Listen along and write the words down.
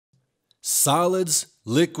Solids,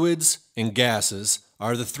 liquids, and gases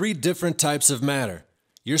are the three different types of matter.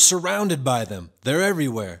 You're surrounded by them. They're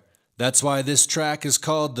everywhere. That's why this track is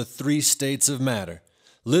called The Three States of Matter.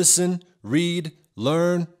 Listen, read,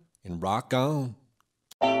 learn, and rock on.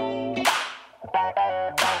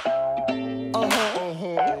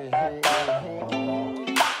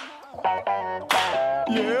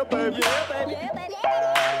 Yeah, baby. Yeah, baby.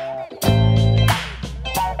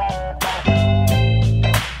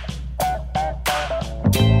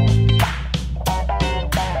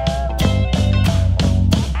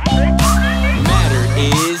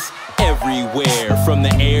 From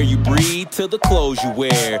the air you breathe to the clothes you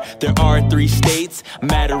wear, there are three states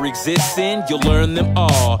matter exists in. You'll learn them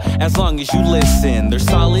all as long as you listen. There's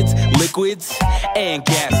solids, liquids, and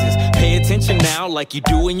gases. Pay attention now like you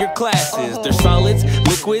do in your classes. There's solids,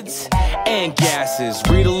 liquids, and gases.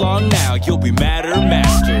 Read along now, you'll be matter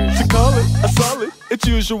masters. To call it a solid, it's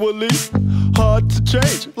usually hard to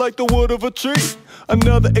change, like the wood of a tree.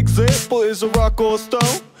 Another example is a rock or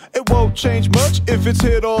stone. It won't change much if it's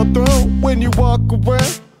hit or thrown. When you walk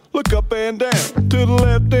around, look up and down. To the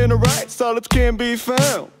left and the right, solids can be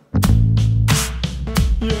found.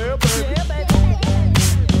 Yeah, baby.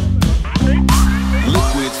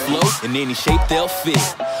 Liquids float in any shape they'll fit.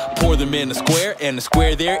 Pour them in a square and a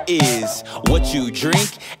square there is. What you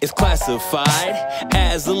drink is classified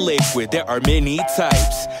as a liquid. There are many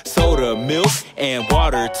types: soda, milk, and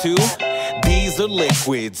water too. These are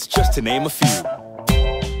liquids, just to name a few.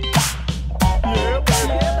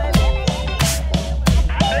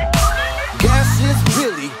 Gases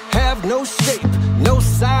really have no shape, no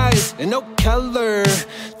size, and no color.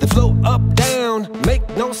 They float up, down, make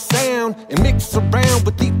no sound, and mix around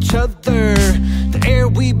with each other. The air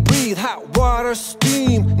we breathe, hot water,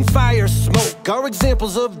 steam, and fire, smoke are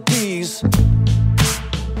examples of these.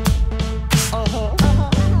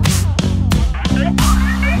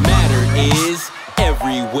 Matter is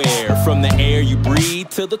everywhere, from the air you breathe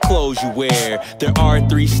to the clothes you wear. There are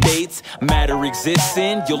three states matter exists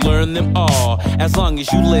in. You'll learn them all as long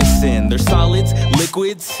as you listen. There's solids,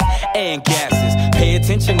 liquids, and gases. Pay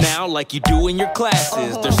attention now like you do in your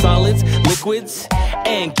classes. There's solids, liquids,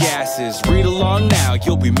 and gases. Read along now,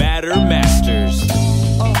 you'll be matter masters.